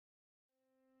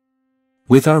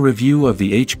With our review of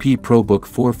the HP ProBook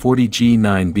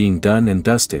 440G9 being done and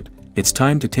dusted, it's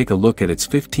time to take a look at its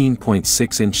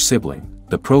 15.6-inch sibling,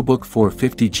 the ProBook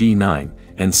 450G9,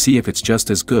 and see if it's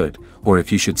just as good, or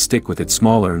if you should stick with its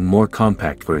smaller and more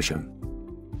compact version.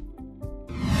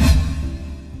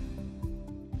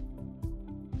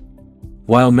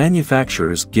 While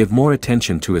manufacturers give more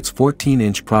attention to its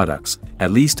 14-inch products,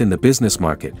 at least in the business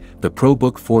market, the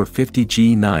ProBook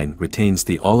 450G9 retains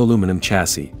the all-aluminum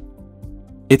chassis.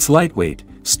 It's lightweight,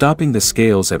 stopping the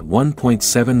scales at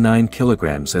 1.79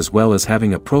 kilograms as well as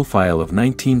having a profile of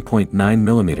 19.9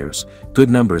 millimeters, good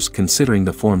numbers considering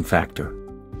the form factor.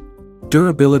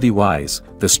 Durability-wise,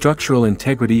 the structural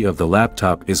integrity of the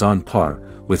laptop is on par,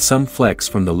 with some flex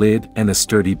from the lid and a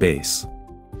sturdy base.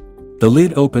 The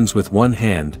lid opens with one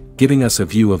hand, giving us a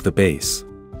view of the base.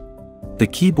 The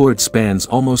keyboard spans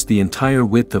almost the entire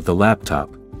width of the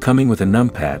laptop, coming with a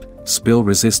numpad, spill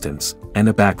resistance, and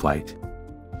a backlight.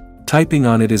 Typing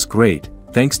on it is great,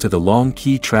 thanks to the long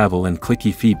key travel and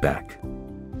clicky feedback.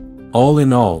 All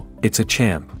in all, it's a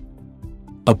champ.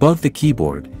 Above the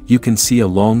keyboard, you can see a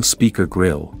long speaker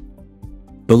grille.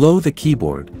 Below the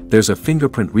keyboard, there's a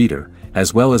fingerprint reader,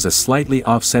 as well as a slightly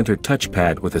off-center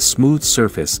touchpad with a smooth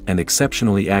surface and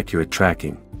exceptionally accurate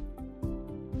tracking.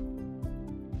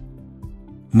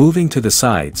 Moving to the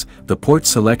sides, the port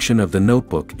selection of the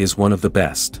notebook is one of the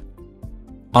best.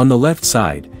 On the left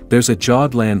side, there's a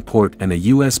JAWD LAN port and a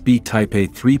USB Type-A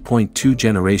 3.2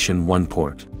 Generation 1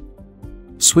 port.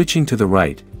 Switching to the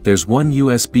right, there's one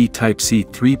USB Type-C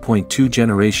 3.2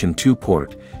 Generation 2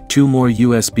 port, two more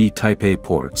USB Type-A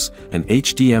ports, an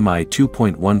HDMI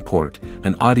 2.1 port,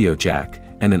 an audio jack,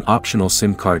 and an optional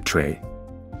SIM card tray.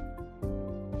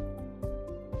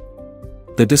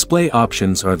 The display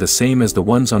options are the same as the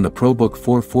ones on the ProBook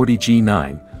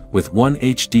 440G9, with one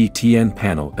HD+TN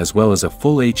panel as well as a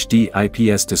full HD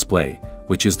IPS display,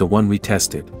 which is the one we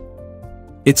tested.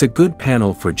 It's a good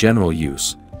panel for general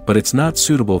use, but it's not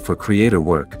suitable for creator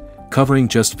work, covering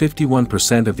just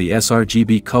 51% of the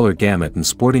sRGB color gamut and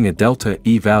sporting a Delta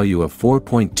E value of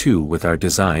 4.2 with our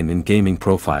design and gaming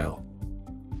profile.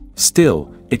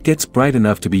 Still, it gets bright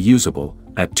enough to be usable,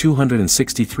 at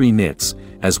 263 nits,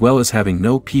 as well as having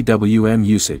no PWM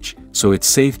usage, so it's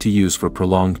safe to use for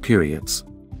prolonged periods.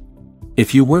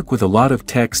 If you work with a lot of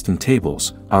text and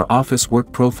tables, our office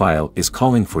work profile is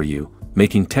calling for you,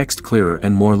 making text clearer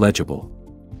and more legible.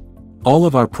 All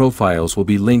of our profiles will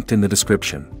be linked in the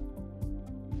description.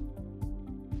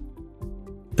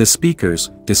 The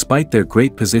speakers, despite their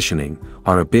great positioning,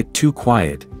 are a bit too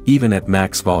quiet, even at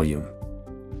max volume.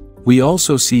 We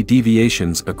also see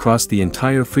deviations across the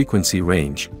entire frequency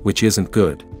range, which isn't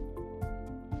good.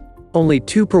 Only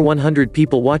 2 per 100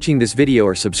 people watching this video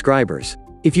are subscribers.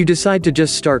 If you decide to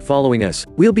just start following us,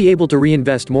 we'll be able to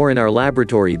reinvest more in our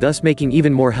laboratory, thus making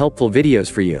even more helpful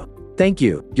videos for you. Thank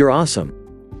you, you're awesome.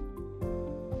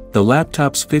 The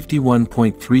laptop's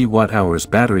 51.3 watt-hours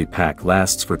battery pack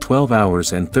lasts for 12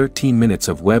 hours and 13 minutes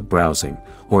of web browsing,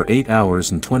 or 8 hours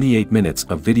and 28 minutes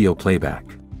of video playback.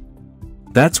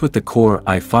 That's with the Core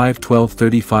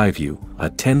i5-1235U, a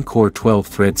 10-core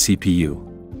 12-thread CPU.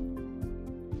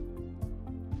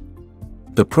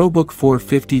 The ProBook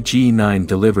 450G9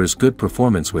 delivers good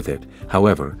performance with it,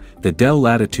 however, the Dell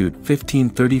Latitude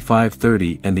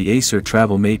 153530 and the Acer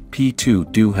TravelMate P2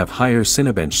 do have higher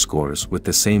Cinebench scores with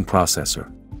the same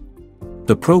processor.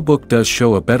 The ProBook does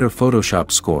show a better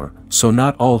Photoshop score, so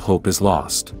not all hope is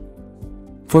lost.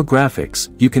 For graphics,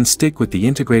 you can stick with the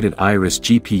integrated Iris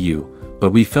GPU,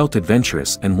 but we felt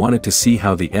adventurous and wanted to see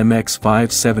how the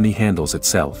MX570 handles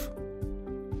itself.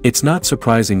 It's not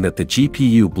surprising that the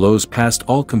GPU blows past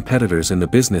all competitors in the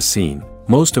business scene,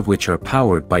 most of which are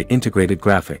powered by integrated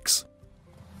graphics.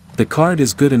 The card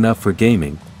is good enough for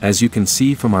gaming, as you can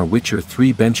see from our Witcher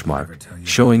 3 benchmark,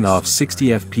 showing off 60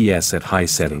 FPS at high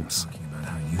settings. About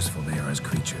how useful they are as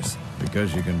creatures.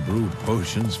 Because you can brew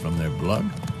potions from their blood?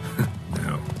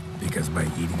 No, because by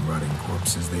eating rotting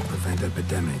corpses they prevent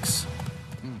epidemics.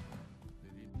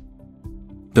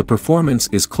 The performance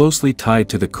is closely tied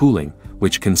to the cooling,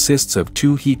 which consists of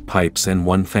 2 heat pipes and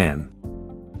 1 fan.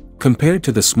 Compared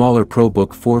to the smaller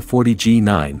ProBook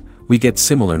 440G9, we get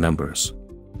similar numbers.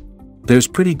 There's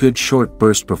pretty good short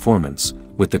burst performance,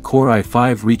 with the Core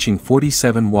i5 reaching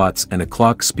 47 watts and a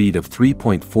clock speed of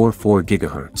 3.44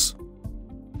 GHz.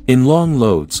 In long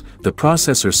loads, the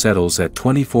processor settles at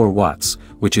 24 watts,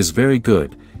 which is very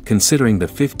good, considering the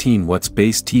 15 watts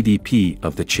base TDP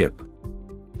of the chip.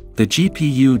 The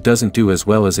GPU doesn't do as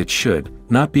well as it should,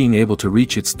 not being able to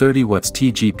reach its 30 watts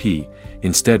TGP,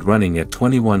 instead running at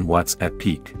 21 watts at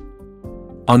peak.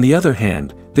 On the other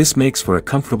hand, this makes for a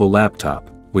comfortable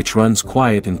laptop, which runs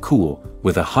quiet and cool,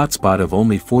 with a hotspot of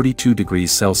only 42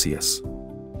 degrees Celsius.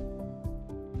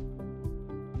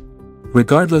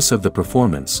 Regardless of the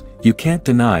performance, you can't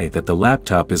deny that the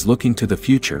laptop is looking to the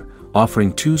future,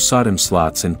 offering 2 SODIMM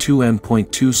slots and 2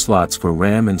 M.2 slots for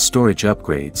RAM and storage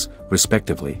upgrades,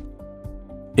 respectively.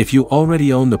 If you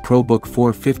already own the ProBook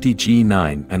 450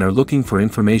 G9 and are looking for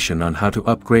information on how to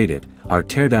upgrade it, our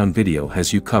teardown video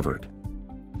has you covered.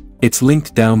 It's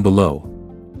linked down below.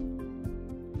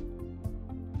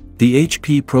 The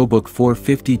HP ProBook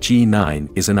 450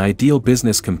 G9 is an ideal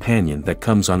business companion that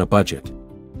comes on a budget.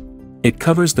 It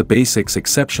covers the basics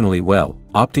exceptionally well,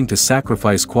 opting to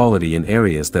sacrifice quality in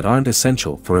areas that aren't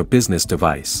essential for a business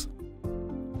device.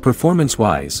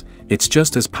 Performance-wise, it's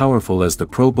just as powerful as the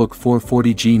ProBook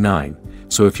 440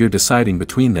 G9, so if you're deciding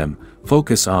between them,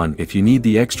 focus on if you need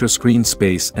the extra screen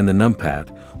space and the numpad,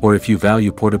 or if you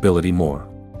value portability more.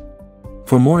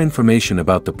 For more information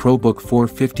about the ProBook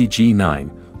 450 G9,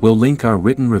 we'll link our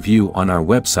written review on our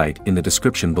website in the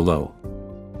description below.